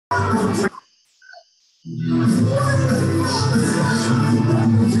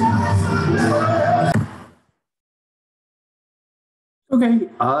Okay,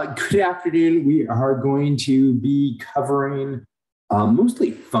 good afternoon. We are going to be covering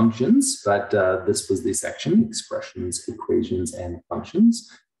mostly functions, but this was the section, expressions, equations, and functions.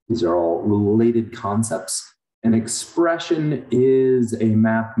 These are all related concepts. An expression is a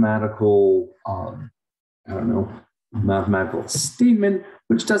mathematical, mathematical statement,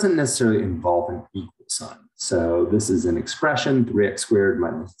 which doesn't necessarily involve an equal sign. So this is an expression, 3x squared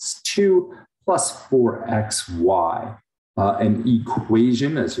minus 2 plus 4xy. An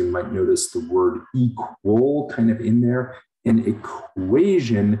equation, as you might notice the word equal kind of in there, an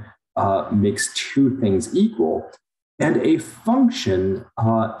equation makes two things equal. And a function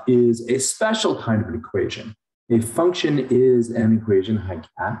is a special kind of an equation. A function is an equation, hi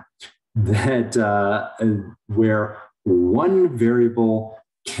cat, that where one variable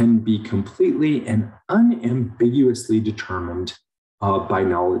can be completely and unambiguously determined by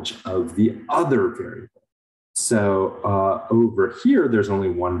knowledge of the other variable. So over here, there's only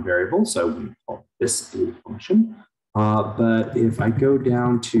one variable, so we call this a function. But if I go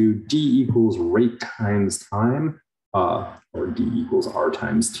down to d equals rate times time, or d equals r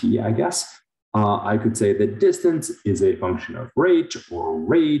times t, I guess, I could say that distance is a function of rate, or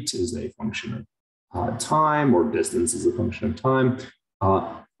rate is a function of time, or distance is a function of time.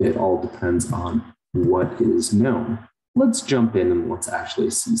 It all depends on what is known. Let's jump in and let's actually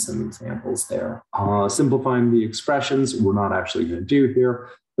see some examples there. Simplifying the expressions, we're not actually going to do here,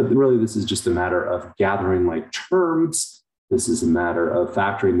 but really this is just a matter of gathering like terms. This is a matter of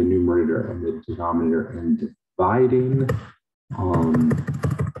factoring the numerator and the denominator and dividing,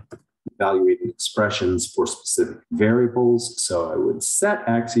 evaluating expressions for specific variables. So I would set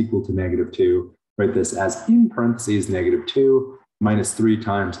x equal to -2, write this as in parentheses -2 minus 3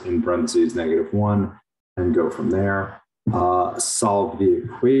 times in parentheses -1, and go from there. Solve the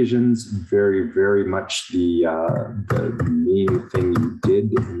equations, very much the main thing you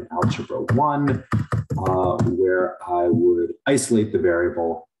did in Algebra 1, where I would isolate the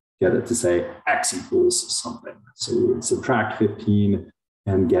variable, get it to say x equals something. So we would subtract 15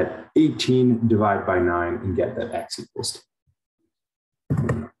 and get 18 divided by 9 and get that x equals 2.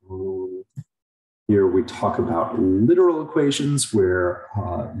 Here we talk about literal equations where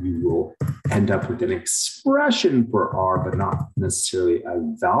you will end up with an expression for r, but not necessarily a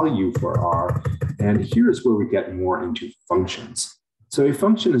value for r. And here's where we get more into functions. So a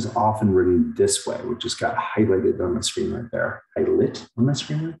function is often written this way, which just got highlighted on the screen right there. Highlight on the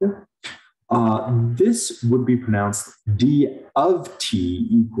screen right there. This would be pronounced d of t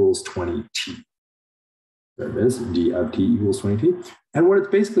equals 20t. There it is, d of t equals 20t. And what it's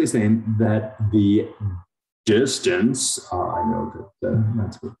basically saying that the distance, I know that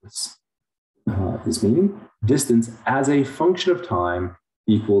that's what this is meaning, distance as a function of time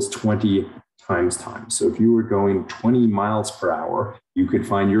equals 20 times time. So if you were going 20 miles per hour, you could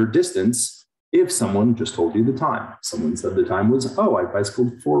find your distance if someone just told you the time. Someone said the time was, oh, I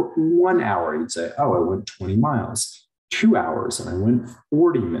bicycled for 1 hour. You'd say, oh, I went 20 miles, 2 hours, and I went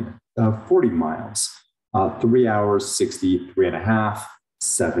 40 miles. 3 hours, 60, 3.5,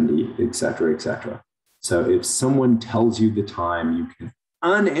 70, et cetera, et cetera. So if someone tells you the time, you can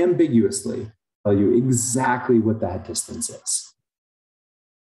unambiguously tell you exactly what that distance is.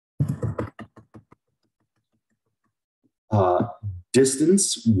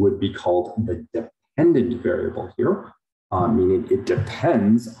 Distance would be called the dependent variable here, meaning it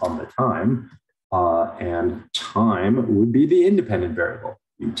depends on the time, and time would be the independent variable.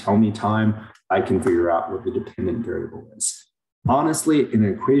 You tell me time, I can figure out what the dependent variable is. Honestly, in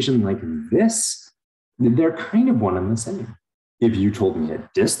an equation like this, they're kind of one and the same. If you told me a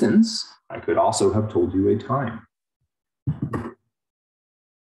distance, I could also have told you a time.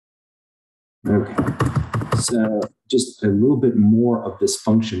 Okay, so just a little bit more of this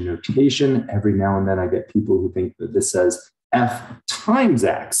function notation. Every now and then I get people who think that this says f times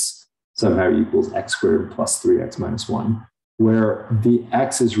x somehow equals x squared plus 3x minus 1. Where the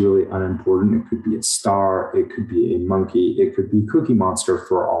x is really unimportant. It could be a star, it could be a monkey, it could be Cookie Monster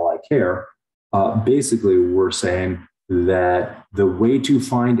for all I care. Basically, we're saying that the way to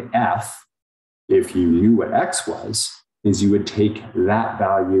find f, if you knew what x was, is you would take that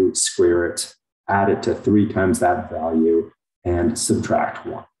value, square it, add it to 3 times that value, and subtract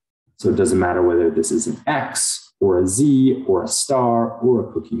 1. So it doesn't matter whether this is an x, or a z, or a star, or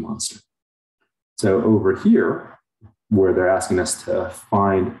a Cookie Monster. So over here, where they're asking us to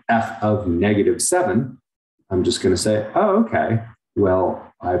find f of -7, I'm just going to say, oh, okay,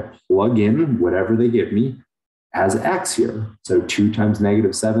 well, I plug in whatever they give me, as x here. So 2 times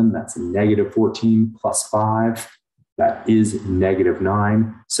negative 7, that's negative 14 plus 5. That is negative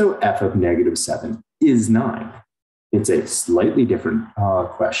 9. So f of negative 7 is 9. It's a slightly different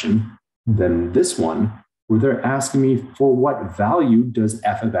question than this one, where they're asking me for what value does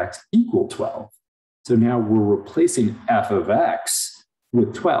f of x equal 12. So now we're replacing f of x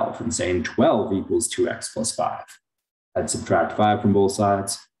with 12 and saying 12 equals 2x plus 5. I'd subtract 5 from both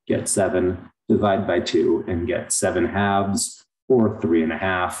sides, get 7, divide by 2, and get 7 halves, or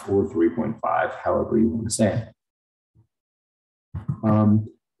 3.5, or 3.5, however you want to say it.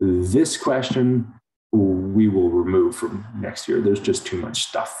 This question we will remove from next year. There's just too much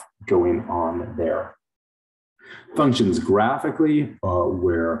stuff going on there. Functions graphically,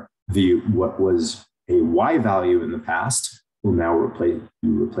 where what was a y value in the past will now be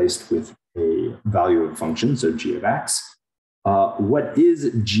replaced with a value of a function, so g of x. What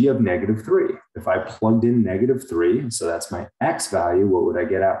is g of negative 3? If I plugged in negative 3, so that's my x value, what would I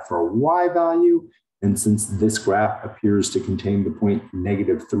get out for a y value? And since this graph appears to contain the point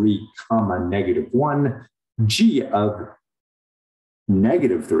negative 3 comma negative 1, g of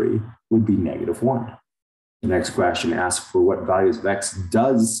negative 3 would be negative 1. The next question asks for what values of x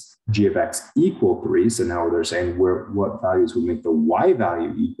does g of x equal 3. So now they're saying what values would make the y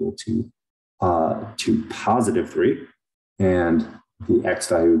value equal to positive 3. And the x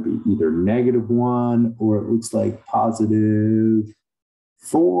value would be either negative 1 or it looks like positive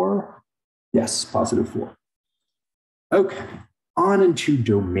 4. Yes, positive 4. Okay, on into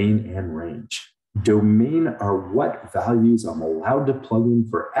domain and range. Domain are what values I'm allowed to plug in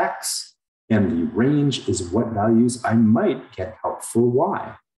for x, and the range is what values I might get out for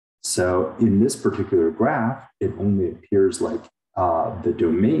y. So in this particular graph, it only appears like the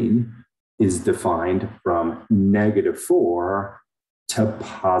domain is defined from negative 4 to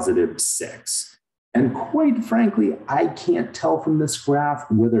positive 6. And quite frankly, I can't tell from this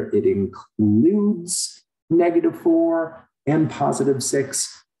graph whether it includes negative 4 and positive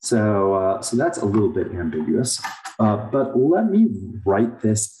 6. So that's a little bit ambiguous. But let me write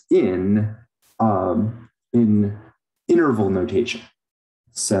this in interval notation.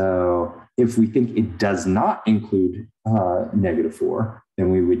 So if we think it does not include negative 4,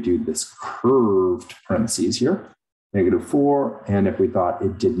 then we would do this curved parentheses here. Negative 4, and if we thought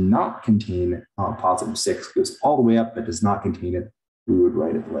it did not contain positive 6, goes all the way up but does not contain it, we would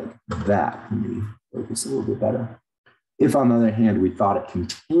write it like that. Let me focus a little bit better. If, on the other hand, we thought it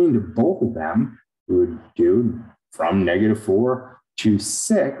contained both of them, we would do from negative 4 to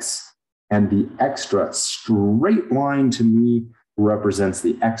 6, and the extra straight line to me represents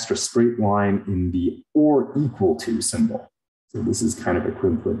the extra straight line in the or equal to symbol. So this is kind of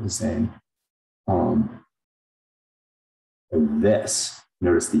equivalent to saying, this,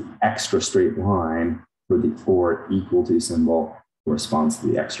 notice the extra straight line for the or equal to symbol corresponds to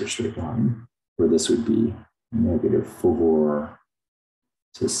the extra straight line, where this would be negative 4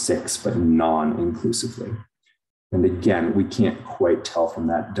 to 6, but non-inclusively. And again, we can't quite tell from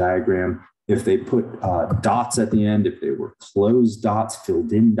that diagram. If they put dots at the end, if they were closed dots,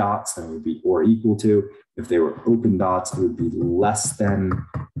 filled in dots, then it would be or equal to. If they were open dots, it would be less than,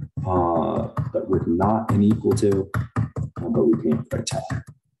 but with not an equal to. But we can't quite tell.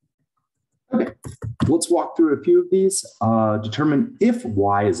 Okay, let's walk through a few of these. Determine if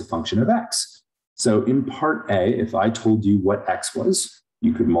y is a function of x. So in part A, if I told you what x was,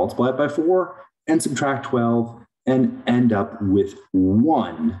 you could multiply it by 4 and subtract 12 and end up with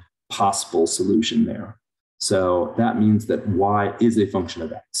one possible solution there. So that means that y is a function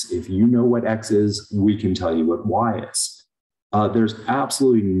of x. If you know what x is, we can tell you what y is. There's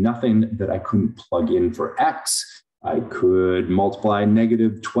absolutely nothing that I couldn't plug in for x. I could multiply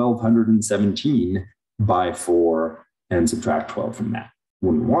negative 1217 by 4 and subtract 12 from that.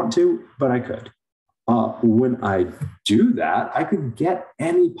 Wouldn't want to, but I could. When I do that, I could get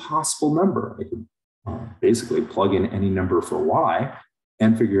any possible number. I could basically plug in any number for y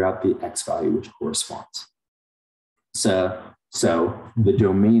and figure out the x value which corresponds. So the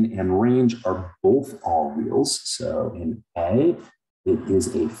domain and range are both all reals. So in A, it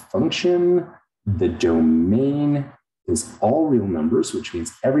is a function. The domain is all real numbers, which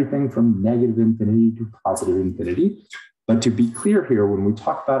means everything from negative infinity to positive infinity. But to be clear here, when we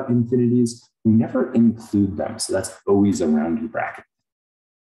talk about infinities, we never include them. So that's always a rounding bracket.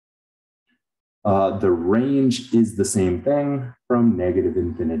 The range is the same thing from negative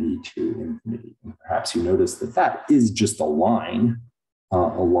infinity to infinity. And perhaps you notice that that is just a line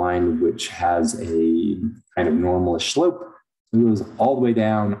which has a kind of normalish slope. It goes all the way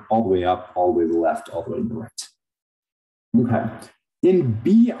down, all the way up, all the way to the left, all the way to the right. Okay. In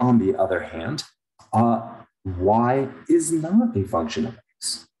B, on the other hand, y is not a function of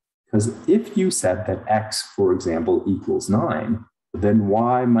x. Because if you said that x, for example, equals 9, then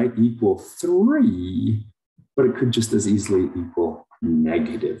y might equal 3, but it could just as easily equal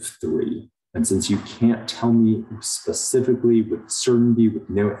 -3. And since you can't tell me specifically with certainty, with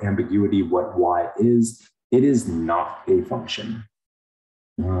no ambiguity, what y is, it is not a function.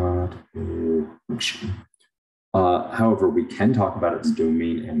 Not a function. However, we can talk about its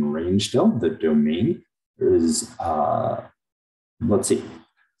domain and range still. The domain is, let's see.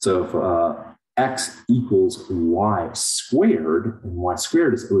 So if x equals y squared, and y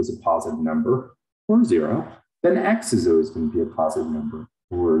squared is always a positive number, or 0, then x is always going to be a positive number,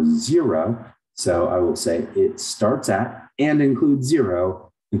 or 0. So I will say it starts at and includes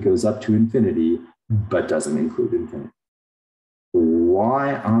 0. It goes up to infinity, but doesn't include infinity.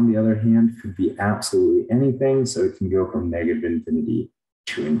 Y, on the other hand, could be absolutely anything. So it can go from negative infinity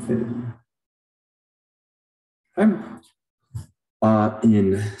to infinity. Okay.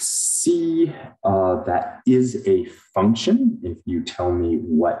 In C, that is a function. If you tell me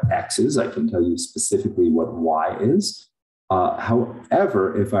what x is, I can tell you specifically what y is.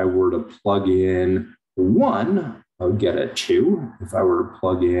 However, if I were to plug in 1, I would get a 2. If I were to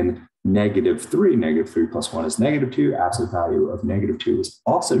plug in -3 plus 1 is -2, absolute value of -2 is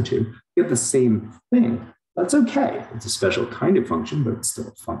also 2, you get the same thing. That's okay. It's a special kind of function, but it's still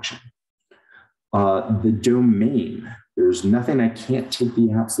a function. The domain, there's nothing I can't take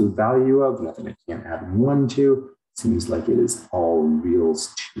the absolute value of, nothing I can't add 1 to. Seems like it is all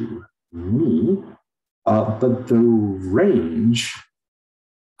reals to me. But the range,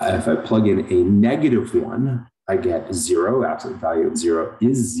 if I plug in a -1, I get 0. Absolute value of 0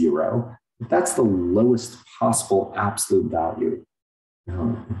 is 0. That's the lowest possible absolute value.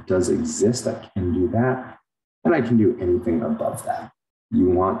 Now, it does exist. I can do that. And I can do anything above that. You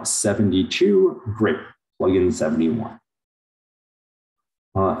want 72? Great. Plug in 71.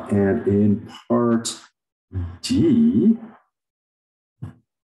 And in part D,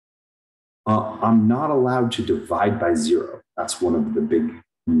 I'm not allowed to divide by 0. That's one of the big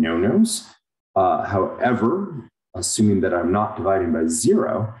no-nos. However, assuming that I'm not dividing by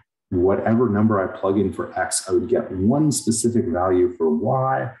 0, whatever number I plug in for x, I would get one specific value for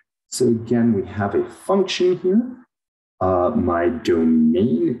y. So again, we have a function here. My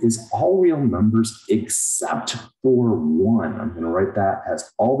domain is all real numbers except for 1. I'm going to write that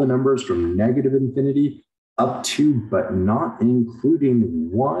as all the numbers from -infinity up to, but not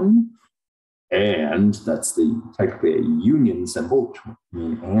including 1. And that's technically a union symbol, which would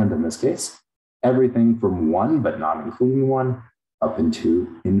mean and in this case. Everything from 1, but not including 1, up into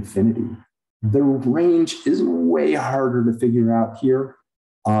infinity. The range is way harder to figure out here.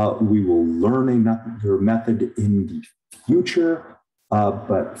 We will learn another method in the future,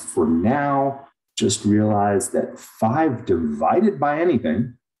 but for now, just realize that 5 divided by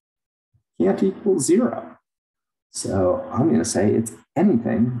anything can't equal 0. So I'm going to say it's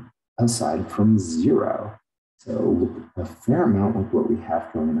anything aside from 0. So look a fair amount like what we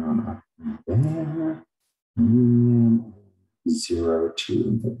have going on up there. 0 to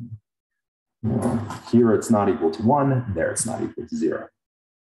infinity. Well, here it's not equal to 1, there it's not equal to 0.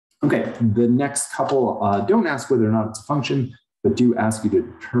 Okay, the next couple don't ask whether or not it's a function, but do ask you to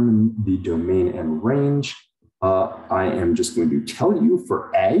determine the domain and range. I am just going to tell you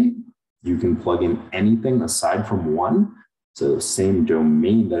for A, you can plug in anything aside from 1. So same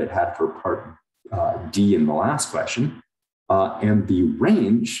domain that it had for part D in the last question. And the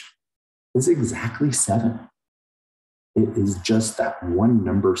range is exactly 7. It is just that one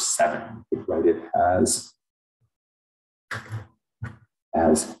number 7. You could write it as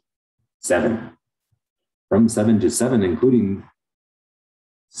 7. From 7 to 7, including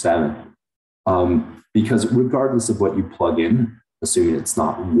 7. Because regardless of what you plug in, assuming it's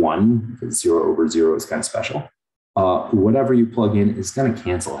not 1, because 0 over 0 is kind of special, whatever you plug in is going to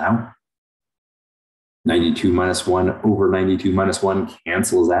cancel out. 92 minus 1 over 92 minus 1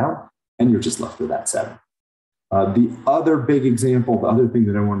 cancels out, and you're just left with that 7. The other big example, the other thing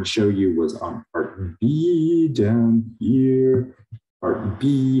that I want to show you was on part B down here, part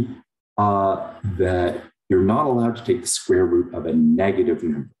B, that you're not allowed to take the square root of a negative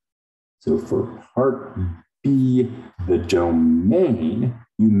number. So for part B, the domain,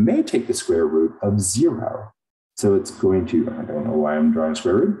 you may take the square root of 0. So it's going to, I don't know why I'm drawing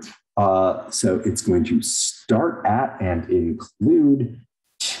square root. So it's going to start at and include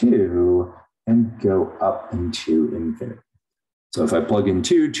 2 and go up into infinity. So if I plug in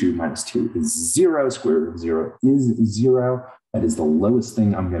 2, 2 minus 2 is 0, square root of 0 is 0. That is the lowest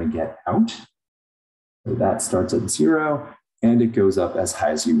thing I'm going to get out. So that starts at 0. and it goes up as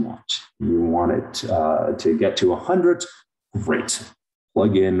high as you want. You want it to get to 100, great.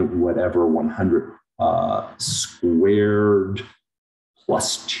 Plug in whatever 100 squared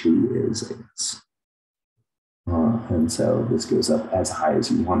plus 2 is, I guess. And so this goes up as high as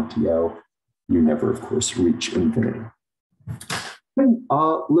you want it to go. You never, of course, reach infinity. Okay,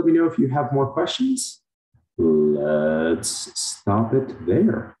 let me know if you have more questions. Let's stop it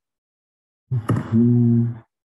there.